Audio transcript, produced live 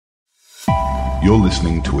You're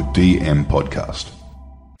listening to a DM podcast.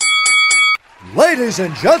 Ladies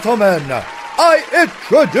and gentlemen, I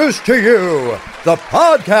introduce to you the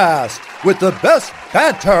podcast with the best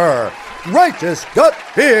banter, greatest gut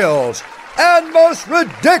feels, and most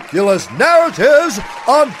ridiculous narratives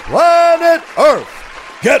on planet Earth.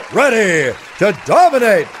 Get ready to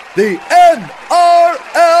dominate the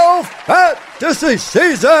NRL fantasy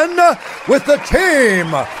season with the team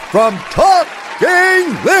from Talking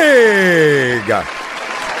League.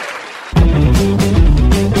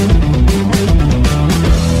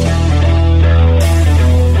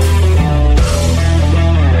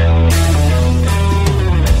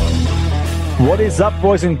 What is up,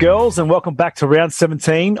 boys and girls, and welcome back to round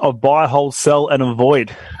 17 of Buy, Hold, Sell, and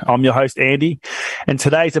Avoid. I'm your host, Andy, and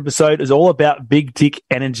today's episode is all about big dick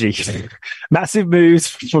energy. Massive moves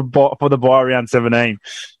for the buy round 17.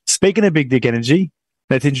 Speaking of big dick energy,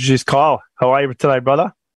 let's introduce Kyle. How are you today,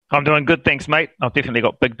 brother? I'm doing good, thanks, mate. I've definitely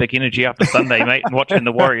got big dick energy after Sunday, mate, and watching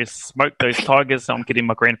the Warriors smoke those Tigers. I'm getting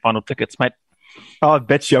my grand final tickets, mate. Oh, I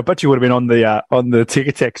bet you would have been on the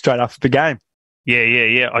ticker tech straight after the game.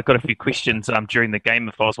 Yeah. I got a few questions during the game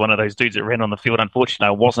if I was one of those dudes that ran on the field. Unfortunately,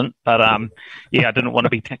 I wasn't. But, I didn't want to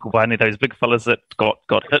be tackled by any of those big fellas that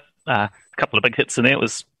got hit. A couple of big hits in there. It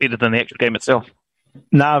was better than the actual game itself.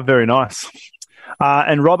 Very nice.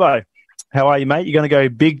 And Robbo, how are you, mate? You're going to go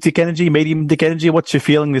big dick energy, medium dick energy? What's your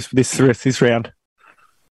feeling this round?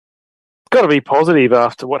 Got to be positive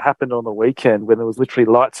after what happened on the weekend when there was literally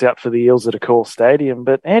lights out for the Eels at Accor Stadium.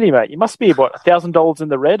 But Andy, mate, you must be about $1,000 in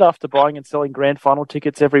the red after buying and selling grand final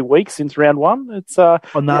tickets every week since round one. It's a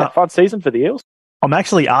fun season for the Eels. I'm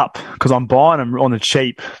actually up because I'm buying them on the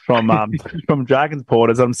cheap from from Dragons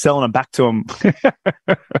supporters. I'm selling them back to them.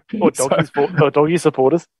 or doggy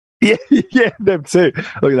supporters. Yeah, them too.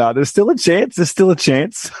 Look at that. There's still a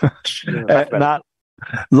chance.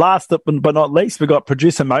 Last but not least, we got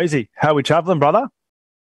producer Mosey. How are we travelling, brother?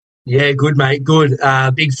 Yeah, good, mate. Good.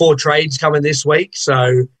 Big 4 trades coming this week,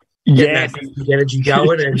 so getting that big energy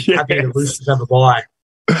going and happy to Roosters have a bye.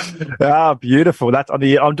 Beautiful.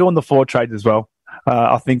 I'm doing the 4 trades as well.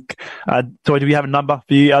 I think. So, do we have a number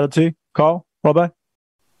for you other two, Kyle, Robbo?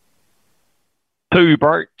 2,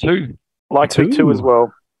 bro. 2. Like 2 as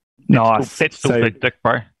well. Nice. That's still big dick,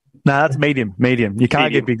 bro. No, that's medium. You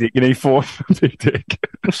can't get big dick. You need 4 big dick.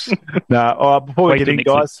 No, before we get in,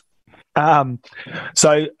 guys.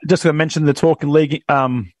 So just going to mention the Talking League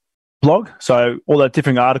blog. So all the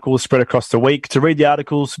different articles spread across the week. To read the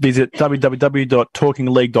articles, visit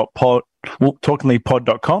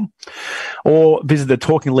www.talkingleaguepod.com or visit the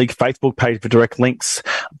Talking League Facebook page for direct links.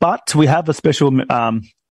 But we have a special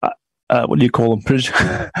what do you call them?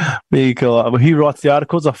 Who writes the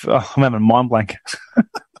articles? I'm having a mind blank.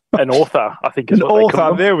 An author, I think, is what they call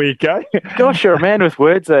them. There we go. Gosh, you're a man with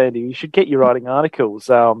words, Andy. You should get you writing articles.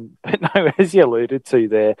 But no, as you alluded to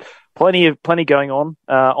there, plenty going on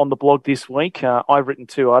the blog this week. I've written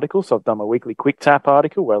 2 articles. So I've done my weekly quick tap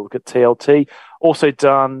article where I look at TLT. Also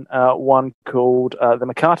done one called the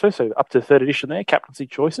Mercato, so up to the 3rd edition there, captaincy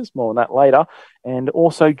choices. More on that later. And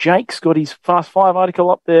also Jake's got his Fast 5 article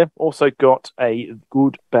up there. Also got a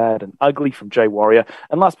good, bad, and ugly from Jay Warrior.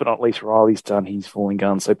 And last but not least, Riley's done his Falling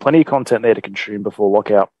Gun. So plenty of content there to consume before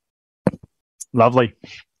lockout. Lovely.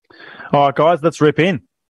 All right, guys, let's rip in.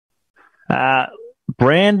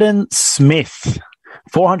 Brandon Smith,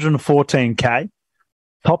 414K,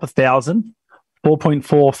 top 1,000,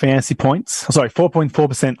 4.4 fantasy points. Sorry,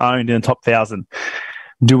 4.4% owned in the top 1,000.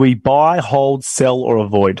 Do we buy, hold, sell, or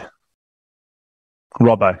avoid?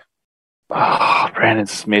 Robbo. Brandon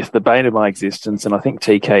Smith, the bane of my existence, and I think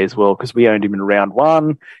TK as well, because we owned him in round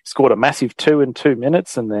 1, scored a massive 2 in 2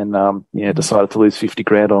 minutes, and then decided to lose 50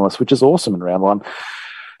 grand on us, which is awesome in round 1.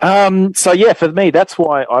 For me, that's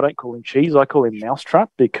why I don't call him cheese. I call him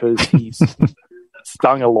mousetrap because he's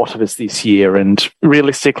stung a lot of us this year. And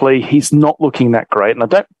realistically, he's not looking that great. And I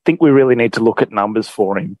don't think we really need to look at numbers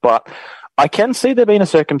for him. But I can see there being a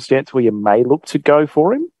circumstance where you may look to go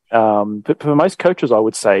for him. But for most coaches, I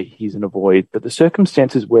would say he's an avoid. But the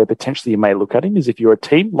circumstances where potentially you may look at him is if you're a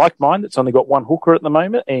team like mine that's only got 1 hooker at the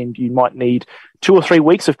moment and you might need 2 or 3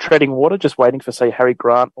 weeks of treading water just waiting for, say, Harry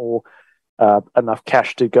Grant or enough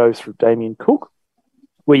cash to go through Damien Cook,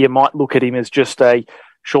 where you might look at him as just a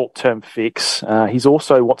short-term fix. He's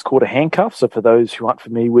also what's called a handcuff. So for those who aren't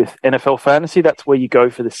familiar with NFL fantasy, that's where you go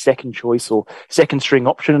for the second choice or second string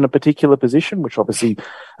option in a particular position, which obviously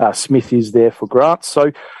Smith is there for Grant.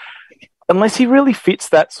 So unless he really fits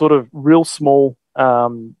that sort of real small,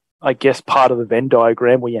 part of the Venn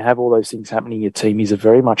diagram where you have all those things happening in your team, he's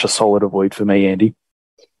very much a solid avoid for me, Andy.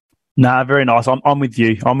 Nah, very nice. I'm with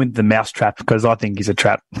you. I'm with the mouse trap because I think he's a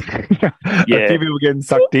trap. A few people getting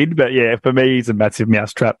sucked in, but yeah, for me, he's a massive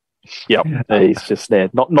mouse trap. Yep, he's just there.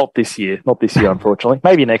 Not this year. Not this year, unfortunately.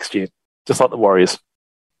 Maybe next year, just like the Warriors.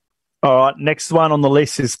 All right, next one on the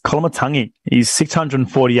list is Kolomatangi. He's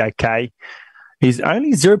 648K. He's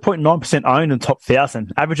only 0.9% owned in the top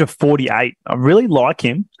 1,000, average of 48. I really like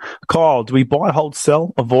him. Kyle, do we buy, hold,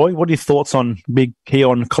 sell, avoid? What are your thoughts on big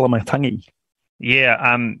Keon Kolomatangi?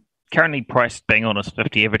 Yeah, currently priced bang on his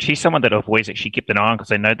 50 average. He's someone that I've always actually kept an eye on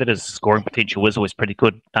because I know that his scoring potential is always pretty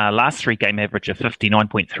good. Last 3 game average of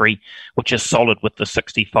 59.3, which is solid with the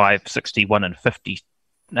 65, 61 and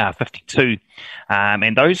 52.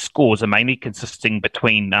 And those scores are mainly consisting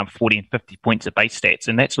between 40 and 50 points of base stats,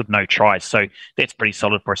 and that's with no tries. So that's pretty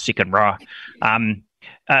solid for a second row.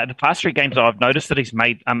 The past 3 games, I've noticed that he's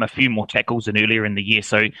made a few more tackles than earlier in the year.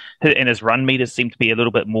 So, and his run meters seem to be a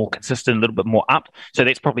little bit more consistent, a little bit more up. So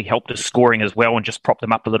that's probably helped his scoring as well and just propped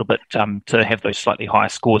him up a little bit to have those slightly higher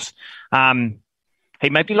scores. He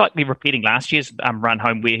may be likely repeating last year's run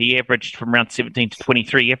home where he averaged from around 17 to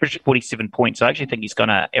 23, he averaged 47 points. I actually think he's going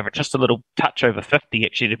to average just a little touch over 50,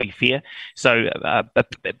 actually, to be fair. So a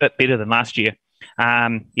bit better than last year.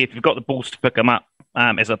 If you've got the balls to pick him up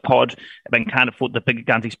as a pod and can't afford the bigger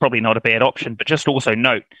guns, he's probably not a bad option. But just also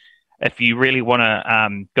note, if you really want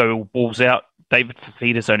to go balls out, David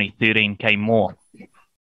Fifita's only 13K more.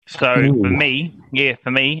 So for me,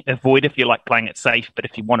 avoid if you like playing it safe. But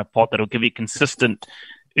if you want a pod that'll give you consistent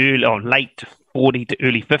early or late 40 to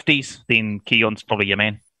early 50s, then Keon's probably your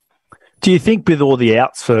man. Do you think with all the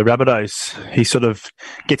outs for Rabbitohs, he sort of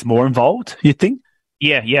gets more involved, you think?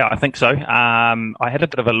 Yeah, I think so. I had a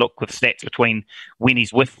bit of a look with stats between when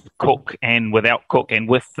he's with Cook and without Cook, and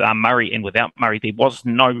with Murray and without Murray. There was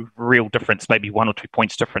no real difference, maybe 1 or 2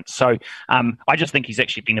 points difference. So I just think he's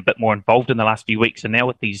actually been a bit more involved in the last few weeks. And now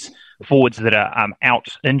with these forwards that are out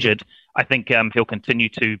injured, I think he'll continue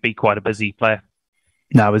to be quite a busy player.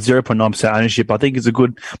 No, with 0.9% ownership, I think it's a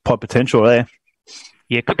good pod potential there.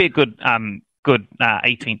 Yeah, could be a good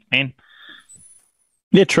 18th man.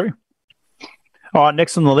 Yeah, true. All right,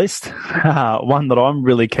 next on the list, one that I'm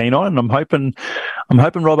really keen on, and I'm hoping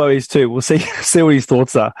Robbo is too. We'll see what his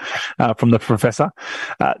thoughts are from the professor.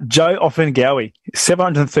 Joe Offengawi,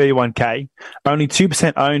 731K, only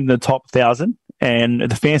 2% owned in the top 1,000, and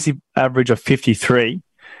the fancy average of 53.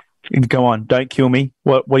 Go on, don't kill me.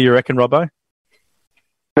 What do you reckon, Robbo?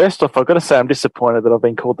 First off, I've got to say I'm disappointed that I've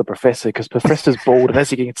been called the professor because Professor's bald, and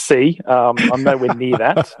as you can see, I'm nowhere near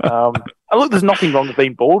that. Look, there's nothing wrong with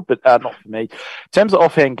being bald, but not for me. In terms of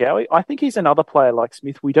Offengawi, I think he's another player like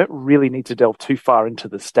Smith. We don't really need to delve too far into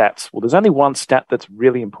the stats. Well, there's only one stat that's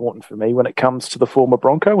really important for me when it comes to the former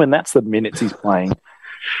Bronco, and that's the minutes he's playing.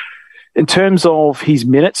 In terms of his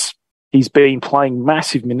minutes, he's been playing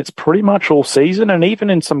massive minutes pretty much all season, and even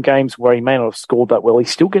in some games where he may not have scored that well,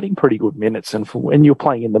 he's still getting pretty good minutes. And for when you're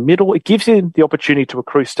playing in the middle, it gives you the opportunity to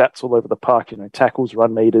accrue stats all over the park, tackles,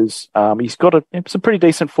 run meters. He's got some pretty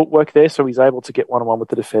decent footwork there, so he's able to get one-on-one with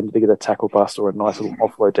the defender to get a tackle bust or a nice little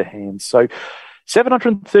offload to hands. So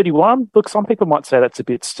 731, look, some people might say that's a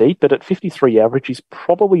bit steep, but at 53 average, he's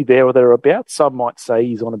probably there or thereabouts. Some might say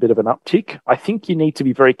he's on a bit of an uptick. I think you need to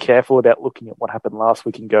be very careful about looking at what happened last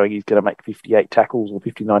week and going, he's going to make 58 tackles or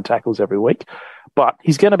 59 tackles every week. But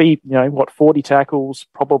he's going to be, 40 tackles,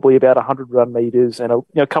 probably about 100 run meters and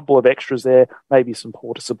a couple of extras there, maybe some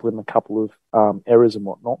poor discipline, a couple of errors and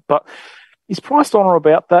whatnot. But he's priced on or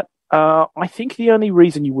about that. I think the only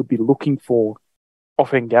reason you would be looking for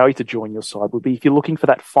Offengawi to join your side would be if you're looking for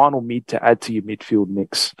that final mid to add to your midfield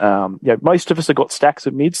mix. Most of us have got stacks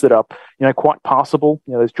of mids that are, quite passable.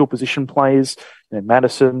 Those dual position players,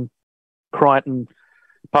 Madison, Crichton,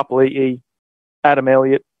 Papali'i, Adam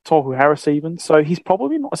Elliott, Tohu Harris even. So he's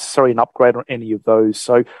probably not necessarily an upgrade on any of those.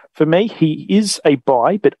 So for me, he is a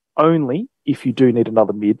buy, but only if you do need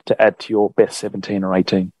another mid to add to your best 17 or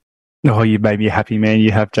 18. Oh, you made me a happy man.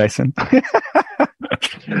 You have, Jason.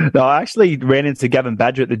 No, I actually ran into Gavin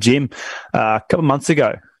Badger at the gym a couple of months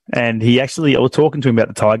ago, and I was talking to him about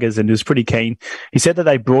the Tigers, and he was pretty keen. He said that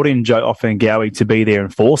they brought in Joe Offengawi to be their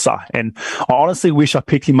enforcer, and I honestly wish I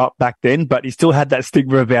picked him up back then, but he still had that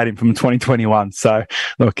stigma about him from 2021. So,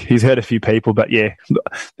 look, he's hurt a few people, but yeah,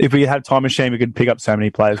 if we had time machine, we could pick up so many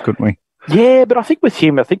players, couldn't we? Yeah, but I think with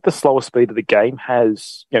him, the slower speed of the game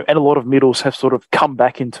has, and a lot of middles have sort of come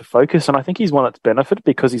back into focus, and I think he's one that's benefited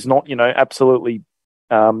because he's not, absolutely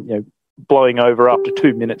blowing over after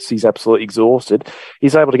 2 minutes. He's absolutely exhausted.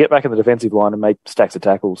 He's able to get back in the defensive line and make stacks of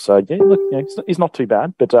tackles. So, yeah, look, he's not too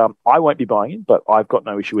bad. But I won't be buying him, but I've got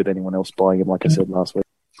no issue with anyone else buying him, like I said last week.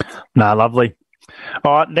 Nah, lovely.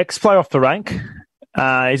 All right, next player off the rank,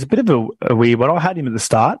 He's a bit of a weird one. I had him at the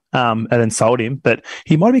start and then sold him, but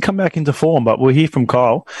he might be coming back into form, but we'll hear from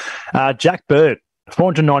Kyle. Jack Bird,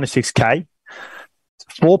 496K,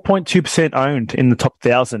 4.2% owned in the top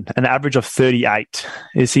 1,000, an average of 38.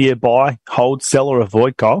 Is he a buy, hold, sell, or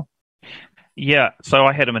avoid, Kyle? Yeah, so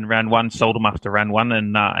I had him in round one, sold him after round one,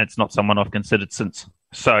 and it's not someone I've considered since.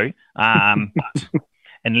 So,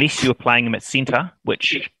 unless you're playing him at centre,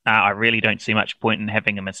 which I really don't see much point in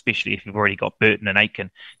having him, especially if you've already got Burton and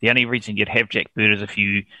Aitken. The only reason you'd have Jack Bird is if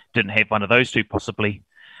you didn't have one of those two, possibly.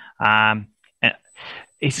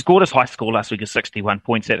 He scored his high score last week of 61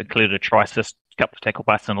 points. That included a try assist, couple of tackle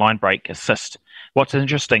busts, and line break assist. What's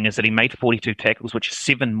interesting is that he made 42 tackles, which is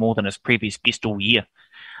 7 more than his previous best all year.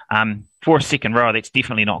 For a second row, that's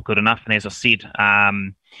definitely not good enough. And as I said,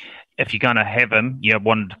 if you're going to have him, you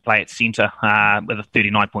want to play at centre with a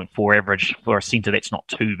 39.4 average. For a centre, that's not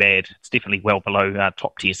too bad. It's definitely well below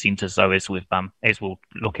top tier centres, though, as we'll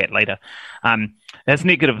look at later. His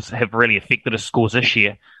negatives have really affected his scores this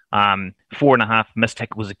year. 4.5 missed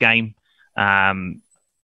tackles a game,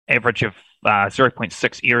 average of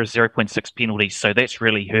 0.6 errors, 0.6 penalties. So that's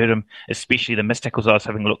really hurt him, especially the missed tackles. I was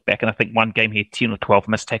having a look back, and I think one game he had 10 or 12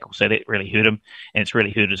 missed tackles, so that really hurt him, and it's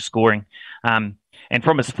really hurt his scoring. And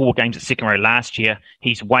from his 4 games at second row last year,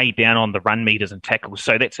 he's way down on the run meters and tackles.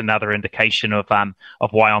 So that's another indication of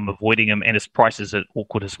why I'm avoiding him, and his prices are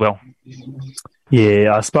awkward as well.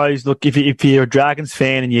 Yeah, I suppose, look, if you're a Dragons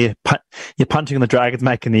fan and you're punting on the Dragons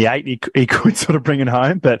making the 8, he could sort of bring it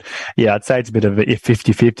home. But, yeah, I'd say it's a bit of a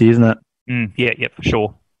 50-50, isn't it? Yeah, for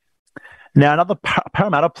sure. Now, another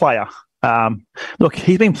Parramatta player. Look,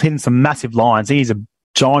 he's been playing some massive lines. He's a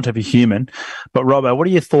giant of a human. But, Robbo, what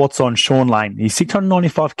are your thoughts on Sean Lane? He's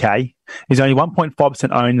 695K. He's only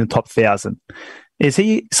 1.5% owned in the top 1,000. Is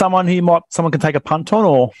he someone someone can take a punt on,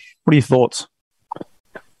 or what are your thoughts?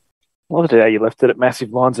 I love how you left it at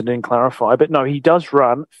massive lines and didn't clarify. But no, he does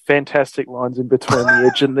run fantastic lines in between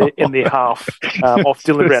the edge and the half off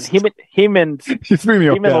Dylan Brown. Him and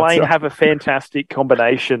Lane have a fantastic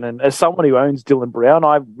combination. And as someone who owns Dylan Brown,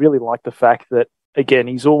 I really like the fact that, again,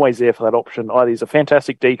 he's always there for that option. Either he's a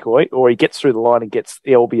fantastic decoy or he gets through the line and gets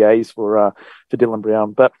the LBAs for Dylan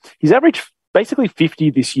Brown. But he's averaged basically 50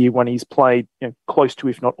 this year when he's played close to,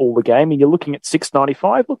 if not all the game. And you're looking at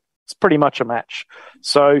 695. Look, it's pretty much a match.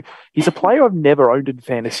 So he's a player I've never owned in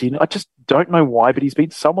fantasy. And I just don't know why, but he's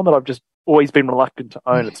been someone that I've just always been reluctant to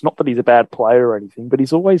own. It's not that he's a bad player or anything, but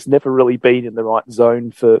he's always never really been in the right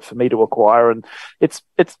zone for me to acquire. And it's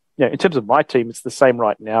in terms of my team, it's the same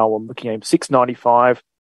right now. I'm looking at him 695.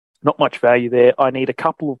 Not much value there. I need a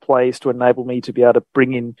couple of plays to enable me to be able to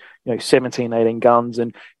bring in 17, 18 guns.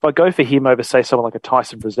 And if I go for him over, say, someone like a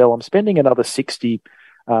Tyson Frizzell, I'm spending another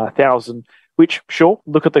 60,000. Which, sure,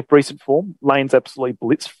 look at the recent form. Lane's absolutely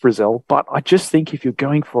blitzed Frizzell, but I just think if you're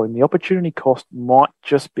going for him, the opportunity cost might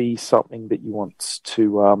just be something that you want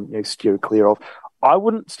to steer clear of. I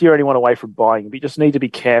wouldn't steer anyone away from buying, but you just need to be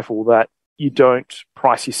careful that you don't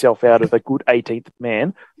price yourself out of a good 18th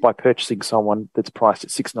man by purchasing someone that's priced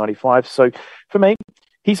at 695. So for me,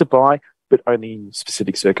 he's a buy, but only in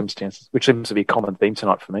specific circumstances, which seems to be a common theme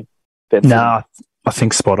tonight for me. I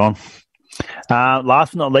think spot on.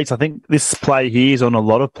 Last but not least, I think this play here is on a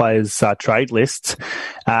lot of players' trade lists.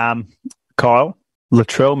 Kyle,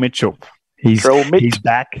 Latrell Mitchell. He's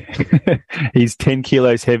back. He's 10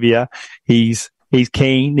 kilos heavier. He's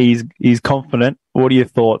keen. He's confident. What are your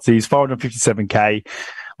thoughts? He's 457K.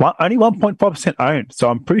 Only 1.5% owned. So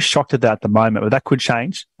I'm pretty shocked at that at the moment, but that could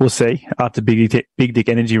change. We'll see after Big Dick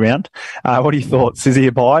Energy round. What are your thoughts? Is he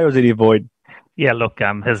a buy or is he a avoid? Yeah, look,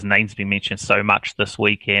 his name's been mentioned so much this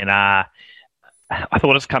week, and I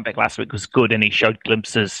thought his comeback last week was good, and he showed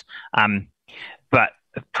glimpses. But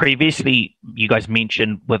previously, you guys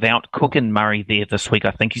mentioned without Cook and Murray there this week,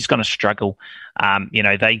 I think he's going to struggle.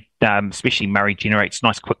 They especially Murray generates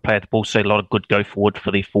nice quick play at the ball, so a lot of good go forward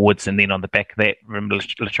for their forwards, and then on the back of that,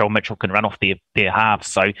 Latrell Mitchell can run off their halves.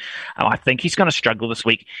 So I think he's going to struggle this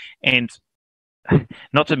week, and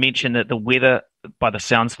not to mention that the weather, by the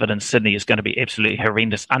sounds of it, in Sydney is going to be absolutely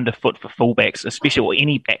horrendous underfoot for fullbacks, especially, or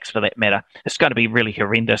any backs for that matter. It's going to be really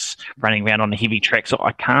horrendous running around on a heavy track. So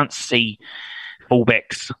I can't see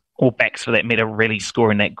fullbacks or backs for that matter really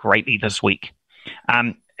scoring that greatly this week.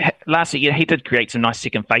 Last year, he did create some nice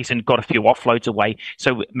second face and got a few offloads away.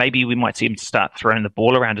 So maybe we might see him start throwing the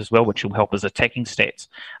ball around as well, which will help his attacking stats.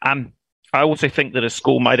 I also think that his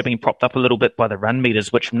score might have been propped up a little bit by the run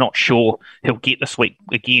meters, which I'm not sure he'll get this week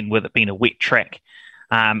again with it being a wet track.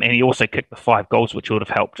 And he also kicked the 5 goals, which would have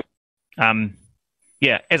helped.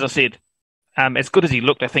 As I said, as good as he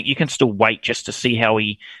looked, I think you can still wait just to see how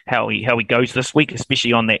he goes this week,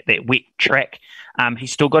 especially on that wet track.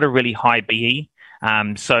 He's still got a really high BE.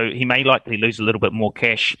 So he may likely lose a little bit more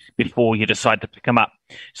cash before you decide to pick him up.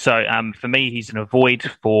 So for me, he's an avoid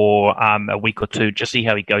for a week or two. Just see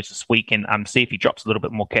how he goes this week and see if he drops a little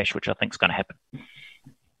bit more cash, which I think is going to happen.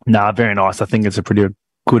 Nah, very nice. I think it's a pretty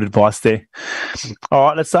good advice there.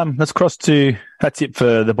 All right, let's cross to, that's it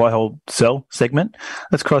for the buy, hold, sell segment.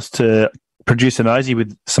 Let's cross to producer Mosey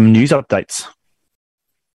with some news updates.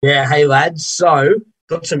 Yeah, hey lads. So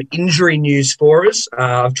got some injury news for us.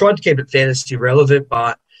 I've tried to keep it fantasy relevant,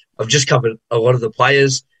 but I've just covered a lot of the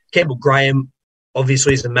players. Campbell Graham,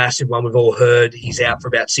 obviously, is a massive one. We've all heard he's out for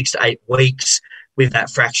about 6 to 8 weeks with that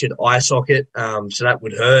fractured eye socket, so that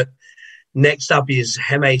would hurt. Next up is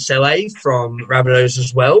Heme Saleh from Rabbitohs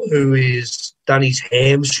as well, who is done his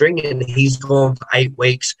hamstring, and he's gone for 8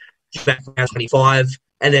 weeks. He's back around 25.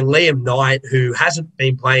 And then Liam Knight, who hasn't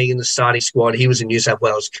been playing in the starting squad. He was in New South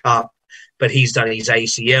Wales Cup, but he's done his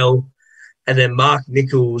ACL. And then Mark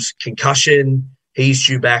Nichols, concussion. He's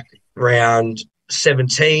due back around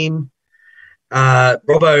 17.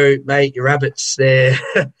 Robbo, mate, your rabbits, they're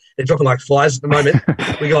dropping like flies at the moment.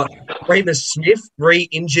 We got Remus Smith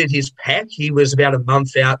re-injured his pec. He was about a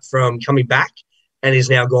month out from coming back and is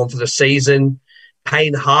now gone for the season.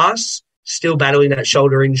 Payne Haas, still battling that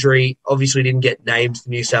shoulder injury. Obviously didn't get named for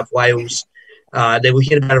New South Wales. They were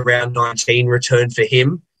hit about around 19 return for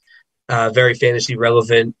him. Very fantasy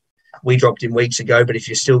relevant. We dropped him weeks ago, but if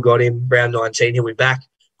you still got him, around 19, he'll be back.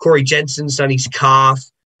 Corey Jensen's done his calf.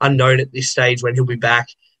 Unknown at this stage when he'll be back.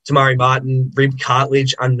 Tamari Martin, rib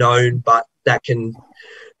cartilage, unknown, but that can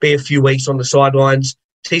be a few weeks on the sidelines.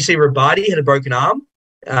 TC Rabadi had a broken arm.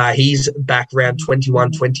 He's back around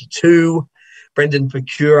 21, 22. Brendan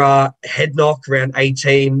Pecura, head knock around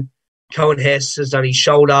 18. Cohen Hess has done his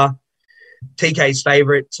shoulder. TK's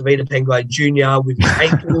favourite, Savita Penglade Jr. with his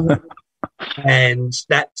ankle. And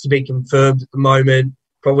that's to be confirmed at the moment.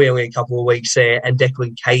 Probably only a couple of weeks there. And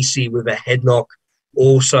Declan Casey with a head knock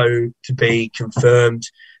also to be confirmed.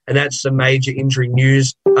 And that's some major injury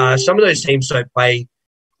news. Some of those teams don't play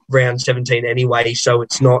round 17 anyway, so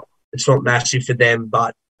it's not massive for them.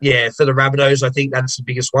 But, yeah, for the Rabbitohs, I think that's the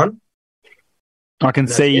biggest one. I can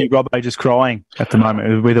see Robbo just crying at the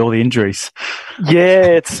moment with all the injuries.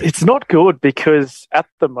 Yeah, it's not good because at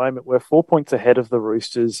the moment we're 4 points ahead of the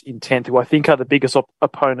Roosters in 10th, who I think are the biggest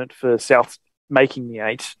opponent for South making the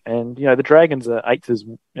 8. And, the Dragons are 8th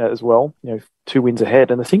as well, 2 wins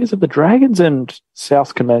ahead. And the thing is, if the Dragons and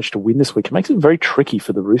South can manage to win this week, it makes it very tricky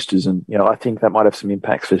for the Roosters. And, I think that might have some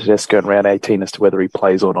impacts for Tedesco in round 18 as to whether he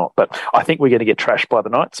plays or not. But I think we're going to get trashed by the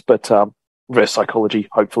Knights, but reverse psychology,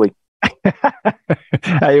 hopefully.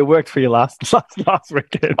 Hey, it worked for you last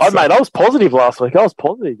weekend. So. Mate, I was positive last week. I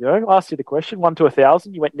asked you the question, 1 to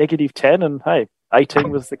 1,000. You went -10, and hey, 18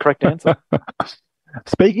 was the correct answer.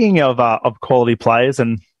 Speaking of quality players,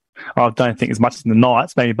 and I don't think as much as the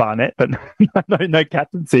Knights, maybe Barnett, but no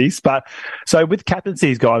captaincies. But so with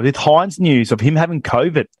captaincies, guys, with Hines news of him having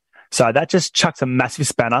COVID, so that just chucks a massive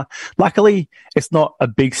spanner. Luckily, it's not a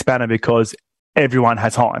big spanner because everyone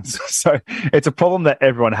has Hines. So it's a problem that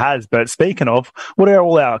everyone has. But speaking of, what are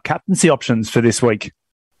all our captaincy options for this week?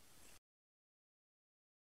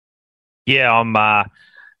 Yeah, I'm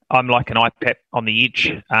like an iPad on the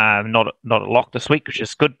edge, not a lock this week, which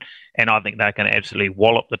is good. And I think they're going to absolutely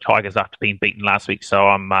wallop the Tigers after being beaten last week. So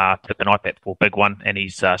I'm tipping iPad for a big one, and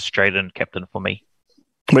he's straight in captain for me.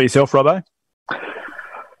 What about yourself, Robbo?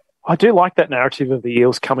 I do like that narrative of the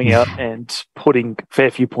Eels coming out and putting a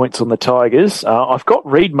fair few points on the Tigers. I've got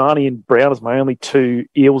Reid, Marnie and Brown as my only 2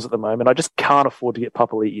 Eels at the moment. I just can't afford to get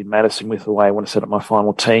Papali'i and Madison with the way I want to set up my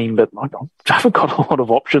final team. But I haven't got a lot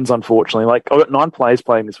of options, unfortunately. Like, I've got 9 players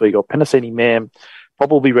playing this week. I've got Penasini, Mam,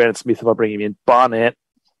 probably Brandon Smith if I bring him in. Barnett,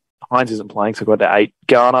 Hines isn't playing, so I've got to 8.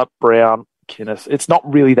 Garner, Brown, Kinnis. It's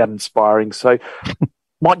not really that inspiring. So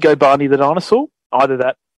might go Barney the Dinosaur. Either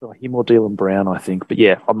that, him or Dylan Brown, I think. But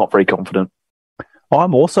yeah, I'm not very confident.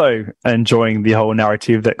 I'm also enjoying the whole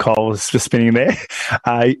narrative that Kyle was just spinning there.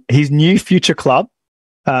 His new future club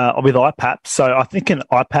with IPAP. So I think an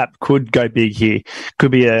IPAP could go big here. Could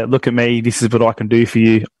be a look at me. This is what I can do for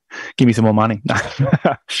you. Give me some more money. No,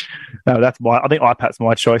 I think IPAP's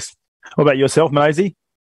my choice. What about yourself, Mosey?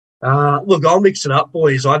 Look, I'll mix it up,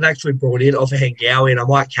 boys. I've actually brought in Offa Hengawi, and I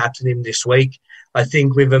might captain him this week. I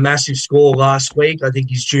think with a massive score last week, I think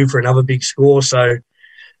he's due for another big score. So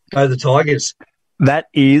go the Tigers. That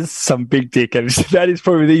is some big dick energy. That is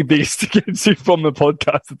probably the biggest dick energy from the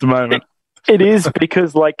podcast at the moment. It is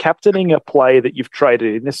because, like, captaining a player that you've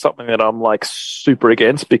traded in is something that I'm, like, super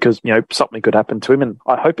against because, you know, something could happen to him. And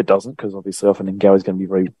I hope it doesn't because, obviously, often Ngao is going to be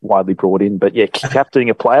very widely brought in. But, yeah, captaining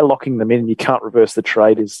a player, locking them in, and you can't reverse the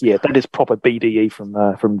trade that is proper BDE from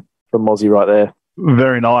Mozzie right there.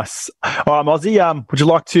 Very nice. All right, Mozzie, would you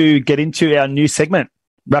like to get into our new segment,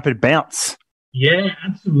 Rapid Bounce? Yeah,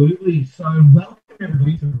 absolutely. So, welcome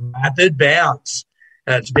everybody to Rapid Bounce.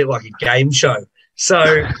 It's a bit like a game show. So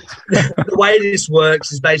the way this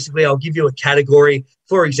works is basically I'll give you a category.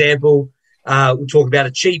 For example, we'll talk about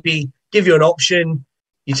a cheapie, give you an option.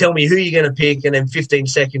 You tell me who you're going to pick and then 15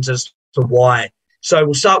 seconds as to why. So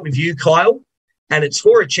we'll start with you, Kyle, and it's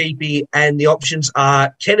for a cheapie and the options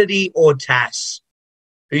are Kennedy or Tass.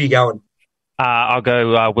 Who are you going? I'll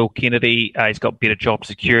go Will Kennedy. He's got better job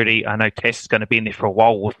security. I know Tass is going to be in there for a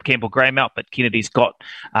while with Campbell Graham out, but Kennedy's got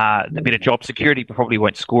the better job security. Probably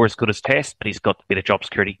won't score as good as Tass, but he's got the better job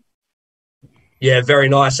security. Yeah, very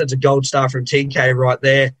nice. That's a gold star from TK right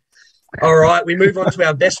there. All right, we move on to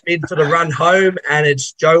our best mid for the run home, and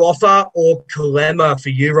it's Joe Offa or Kalema for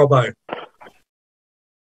you, Robbo.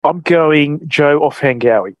 I'm going Joe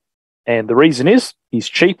Off-Hangawi. And the reason is he's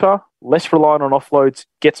cheaper, less reliant on offloads,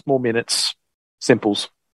 gets more minutes. Simples.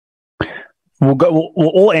 We'll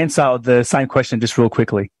all answer the same question just real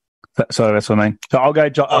quickly. So that's what I mean. So I'll go.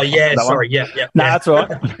 Oh yeah, sorry, yeah. No, that's all right.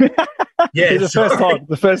 Yeah,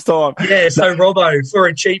 the first time. Yeah, so Robbo, for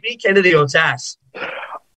a cheapie, Kennedy or Tass?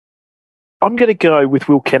 I'm going to go with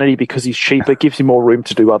Will Kennedy because he's cheaper, gives you more room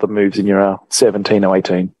to do other moves in your 17 or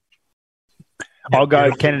 18. I'll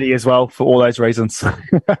go Kennedy as well for all those reasons.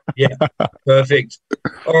 Yeah, perfect.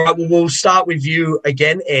 All right, well, we'll start with you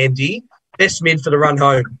again, Andy. Best mid for the run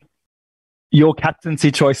home. Your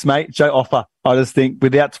captaincy choice, mate, Joe Offa. I just think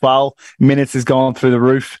without 12 minutes is going through the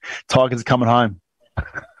roof, Tigers are coming home.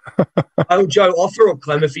 Oh, Joe Offa or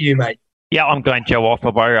Clemmer for you, mate? Yeah, I'm going Joe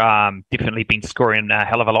Offa, bro. Definitely been scoring a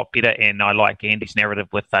hell of a lot better, and I like Andy's narrative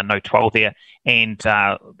with no 12 there. And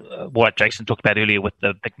what Jason talked about earlier with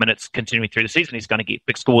the big minutes continuing through the season, he's going to get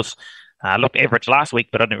big scores. Looked average last week,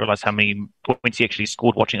 but I didn't realise how many points he actually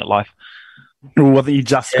scored watching it live. Well, I think you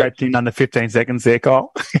just scraped in under 15 seconds there,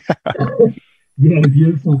 Kyle. Yeah,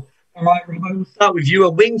 beautiful. All right, Robbo, we'll start with you.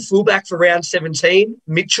 A wing fullback for round 17,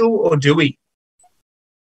 Mitchell or Dewey?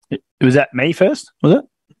 Was that me first? Was it?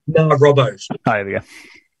 No, Robbo's. Oh, there we go.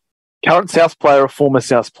 Current South player or former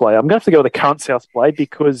South player? I'm going to have to go with a current South player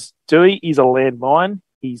because Dewey is a landmine.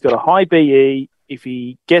 He's got a high BE. If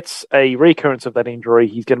he gets a recurrence of that injury,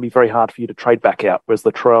 he's going to be very hard for you to trade back out. Whereas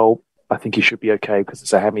Latrell, I think he should be okay because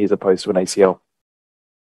it's a hammy as opposed to an ACL.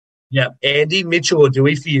 Yeah, Andy, Mitchell or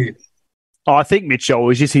Dewey for you? Oh, I think Mitchell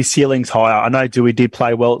was just his ceiling's higher. I know Dewey did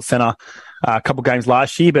play well at centre a couple of games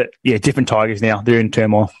last year, but yeah, different Tigers now. They're in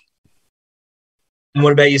turmoil. And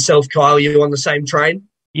what about yourself, Kyle? Are you on the same train?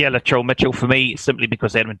 Yeah, Latrell Mitchell for me, simply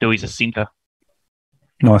because Adam Dewey's a centre.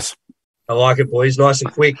 Nice. I like it, boys. Nice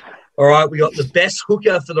and quick. All right, we got the best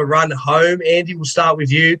hooker for the run home. Andy, we'll start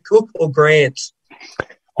with you. Cook or Grant?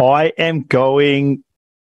 I am going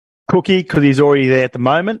Cookie because he's already there at the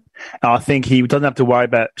moment. I think he doesn't have to worry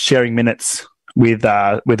about sharing minutes with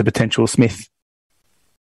a potential Smith.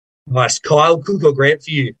 Nice. Kyle, Cook or Grant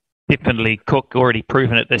for you? Definitely Cook, already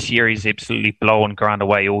proven it this year. He's absolutely blowing Grant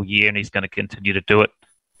away all year, and he's going to continue to do it.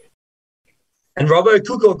 And Robbo,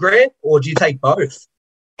 Cook or Grant, or do you take both?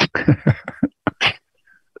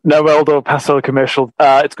 No, Eldo, Paso commercial.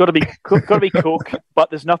 It's got to be Cook, but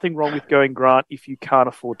there's nothing wrong with going Grant if you can't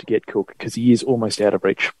afford to get Cook because he is almost out of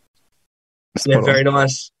reach. Yeah, very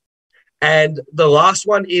nice. And the last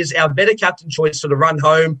one is our better captain choice for the run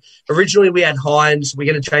home. Originally, we had Hines. We're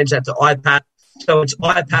going to change that to IPAP. So it's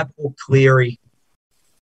IPAP or Cleary.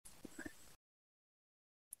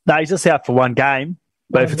 No, he's just out for one game.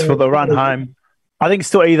 But if it's for the run home, I think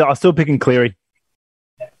still either. I'm still picking Cleary.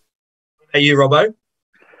 Are you, Robbo?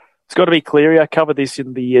 It's got to be Cleary. I covered this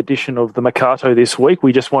in the edition of the Mercato this week.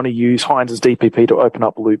 We just want to use Hines' DPP to open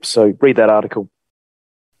up loops. So read that article.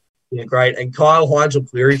 Yeah, great. And Kyle, Hines or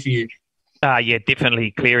Cleary for you? Yeah,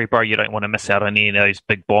 definitely Cleary, bro. You don't want to miss out on any of those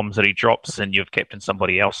big bombs that he drops, and you've captained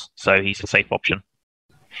somebody else. So he's a safe option.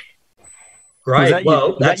 Great.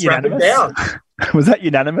 That's rapid down. Was that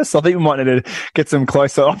unanimous? I think we might need to get some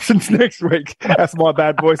closer options next week. That's my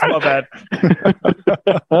bad, boys. My bad.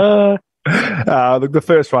 Look, the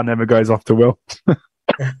first one never goes off too well.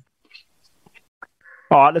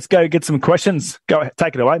 All right, let's go get some questions. Go,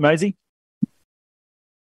 take it away, Maisie.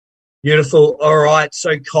 Beautiful. All right.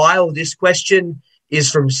 So, Kyle, this question is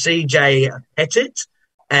from CJ Pettit,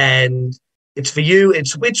 and it's for you.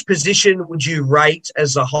 It's which position would you rate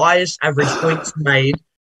as the highest average points made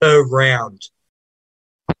per round?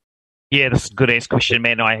 Yeah, this is a good ass question,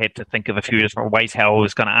 man. I had to think of a few different ways how I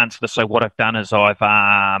was going to answer this. So what I've done is as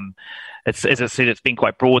I said, it's been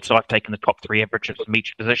quite broad. So I've taken the top 3 averages from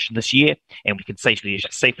each position this year, and we can safely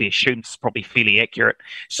assume it's probably fairly accurate.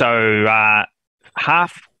 So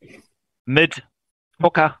half, mid,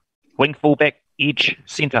 hooker, wing fullback, edge,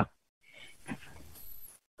 centre.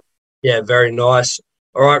 Yeah, very nice.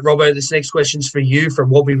 All right, Robbo, this next question's for you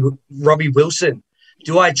from Robbie Wilson.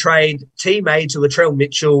 Do I trade Team A to Latrell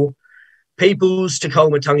Mitchell, Peoples to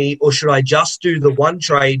Koloamatangi, or should I just do the one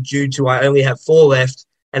trade due to I only have 4 left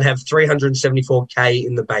and have 374K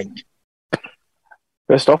in the bank?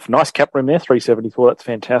 First off, nice cap room there, 374. That's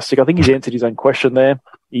fantastic. I think he's answered his own question there.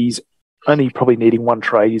 He's only probably needing 1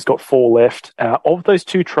 trade. He's got 4 left. Of those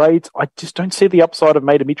 2 trades, I just don't see the upside of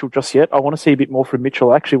Mater Mitchell just yet. I want to see a bit more from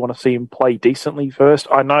Mitchell. I actually want to see him play decently first.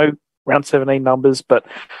 I know round 17 numbers, but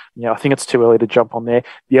I think it's too early to jump on there.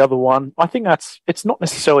 The other one, I think it's not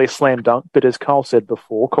necessarily a slam dunk, but as Carl said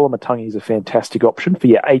before, Koloamatangi is a fantastic option for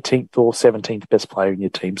your 18th or 17th best player in your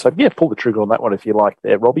team. So yeah, pull the trigger on that one if you like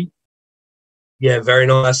there, Robbie. Yeah, very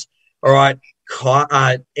nice. All right,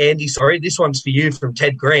 Andy, this one's for you from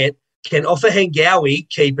Ted Grant. Can Offa Hengawi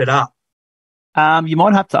keep it up? You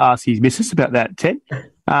might have to ask his missus about that, Ted.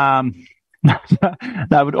 No,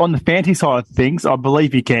 but on the fantasy side of things, I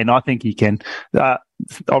believe he can. I think he can.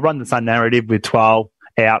 I'll run the same narrative with 12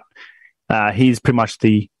 out. He's pretty much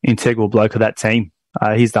the integral bloke of that team.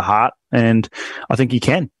 He's the heart, and I think he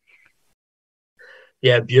can.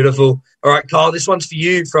 Yeah, beautiful. All right, Kyle, this one's for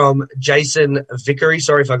you from Jason Vickery.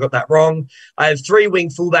 Sorry if I got that wrong. I have 3 wing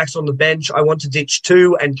fullbacks on the bench. I want to ditch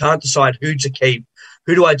 2 and can't decide who to keep.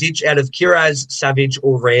 Who do I ditch out of Kiraz, Savage,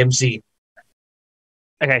 or Ramsey?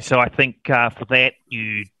 Okay, so I think for that,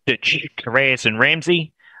 you ditch Kiraz and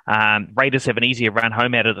Ramsey. Raiders have an easier run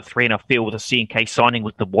home out of the 3, and I feel with a C&K signing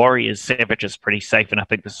with the Warriors, Savage is pretty safe, and I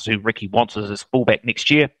think this is who Ricky wants as his fullback next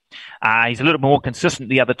year. He's a little more consistent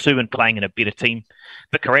than the other 2 and playing in a better team.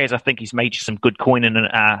 But Kiraz, I think he's made you some good coin, and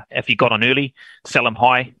if you got on early, sell him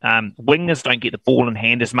high. Wingers don't get the ball in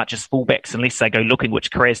hand as much as fullbacks unless they go looking,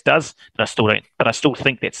 which Kiraz does, but I still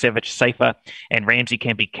think that Savage is safer, and Ramsey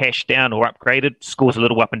can be cashed down or upgraded, scores a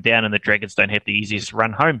little up and down, and the Dragons don't have the easiest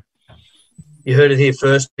run home. You heard it here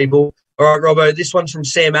first, people. All right, Robbo, this one's from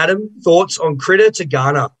Sam Adam. Thoughts on Critter to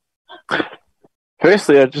Garner?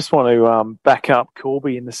 Firstly, I just want to back up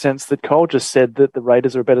Corby in the sense that Cole just said that the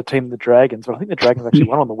Raiders are a better team than the Dragons, but I think the Dragons actually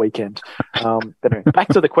won on the weekend. But anyway, back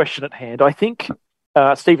to the question at hand. I think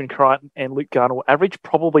Stephen Crichton and Luke Garner will average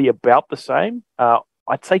probably about the same.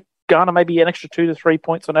 I'd say Garner maybe an extra 2 to 3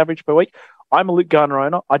 points on average per week. I'm a Luke Garner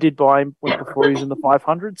owner. I did buy him before he was in the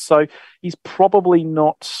 500s, so he's probably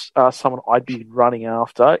not someone I'd be running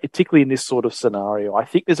after, particularly in this sort of scenario. I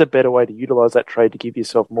think there's a better way to utilise that trade to give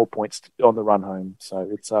yourself more points on the run home. So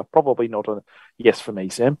it's probably not a yes for me,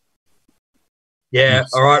 Sam. Yeah,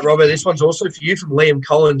 all right, Robert, this one's also for you from Liam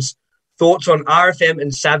Collins. Thoughts on RFM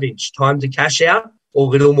and Savage? Time to cash out or a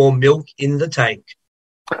little more milk in the tank?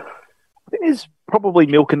 I think there's probably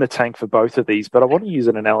milk in the tank for both of these, but I want to use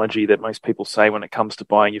an analogy that most people say when it comes to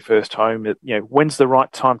buying your first home. When's the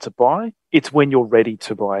right time to buy? It's when you're ready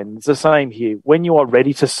to buy. And it's the same here. When you are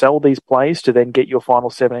ready to sell these players to then get your final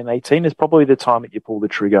 17, 18 is probably the time that you pull the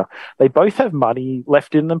trigger. They both have money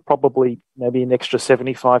left in them, probably maybe an extra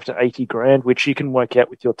 75 to 80 grand, which you can work out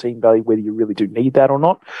with your team value whether you really do need that or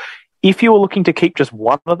not. If you were looking to keep just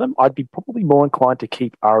one of them, I'd be probably more inclined to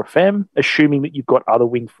keep RFM, assuming that you've got other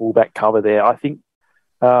wing fullback cover there. I think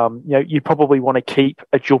you probably want to keep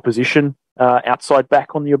at your position outside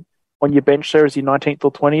back on your bench there as your 19th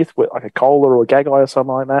or 20th, like a Kohler or a Gagai or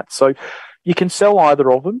something like that. So you can sell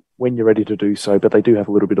either of them when you're ready to do so, but they do have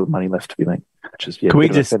a little bit of money left to be made. Which is,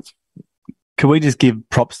 Can we just give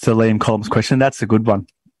props to Liam Collins' question? That's a good one.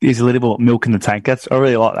 Is a little bit milk in the tank. I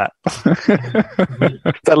really like that.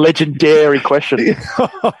 It's a legendary question.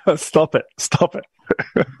 Stop it.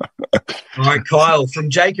 All right, Kyle, from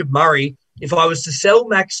Jacob Murray. If I was to sell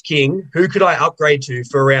Max King, who could I upgrade to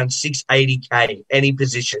for around 680K, any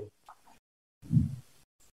position?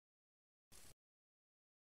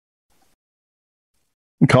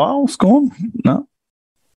 Kyle, Scorn? No.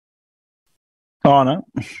 Oh, no.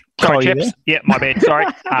 Sorry, chaps. Yeah, my bad. Sorry.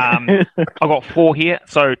 I've got 4 here.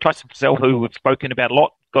 So Tyson Frizzell, who we've spoken about a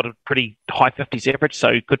lot, got a pretty high 50s average,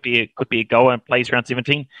 so could be a goer and plays around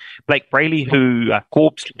 17. Blake Brayley, who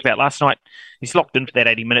Corbs talked about last night, he's locked in for that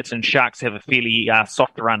 80 minutes, and Sharks have a fairly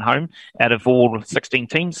softer run home out of all 16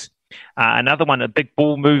 teams. Another one, a big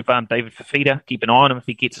ball move, David Fafita. Keep an eye on him if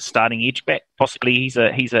he gets a starting edge back. Possibly he's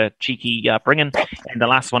a cheeky bring-in. And the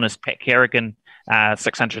last one is Pat Carrigan,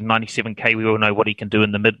 697K. We all know what he can do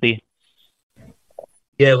in the mid there.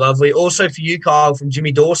 Yeah, lovely. Also for you, Kyle, from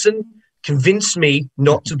Jimmy Dawson, convinced me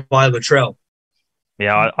not to buy Latrell.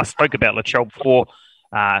 Yeah, I spoke about Latrell before.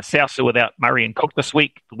 South are without Murray and Cook this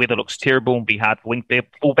week. The weather looks terrible and be hard for wing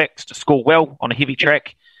fullbacks to score well on a heavy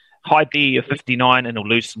track. High B of 59 and he'll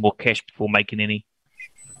lose some more cash before making any.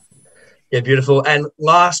 Yeah, beautiful. And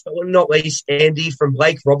last but not least, Andy from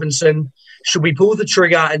Blake Robinson. Should we pull the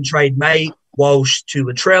trigger and trade May Walsh to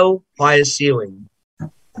Latrell? Higher ceiling.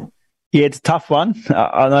 Yeah, it's a tough one.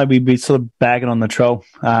 I know we'd be sort of bagging on Latrell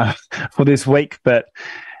for this week, but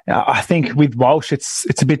I think with Walsh,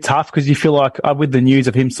 it's a bit tough because you feel like with the news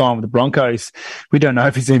of him signing with the Broncos, we don't know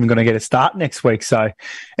if he's even going to get a start next week. So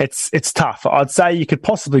it's tough. I'd say you could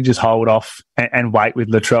possibly just hold off and wait with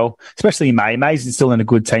Latrell, especially May. May's still in a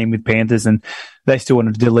good team with Panthers and they still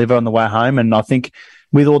want to deliver on the way home. And I think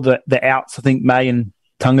with all the outs, I think May and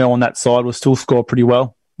Tungo on that side will still score pretty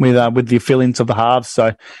well with the fill-ins of the halves.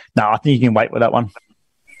 So, no, I think you can wait with that one.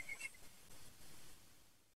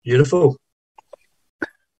 Beautiful.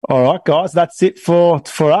 All right, guys, that's it for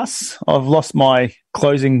us. I've lost my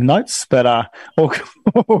closing notes, but all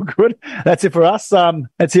good. That's it for us.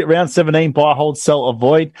 That's it. Round 17, buy, hold, sell,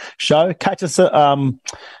 avoid show. Catch us.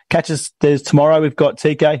 There's tomorrow. We've got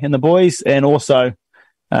TK and the boys, and also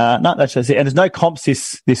that's just it. And there's no comps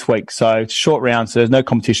this week, so it's short round. So there's no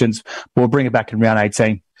competitions. We'll bring it back in round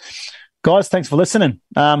 18. Guys, thanks for listening.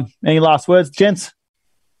 Any last words, gents?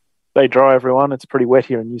 Stay dry, everyone. It's pretty wet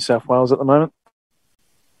here in New South Wales at the moment.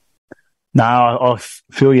 No, I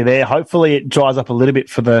feel you there. Hopefully, it dries up a little bit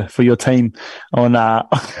for your team on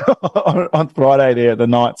on Friday there at the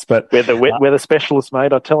Knights. But weather specialist,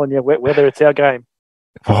 mate. I'm telling you, wet weather, it's our game.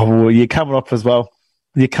 Oh, well, you're coming up as well.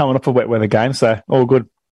 You're coming up a wet weather game, so all good.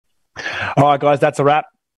 All right, guys, that's a wrap.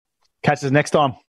 Catch us next time.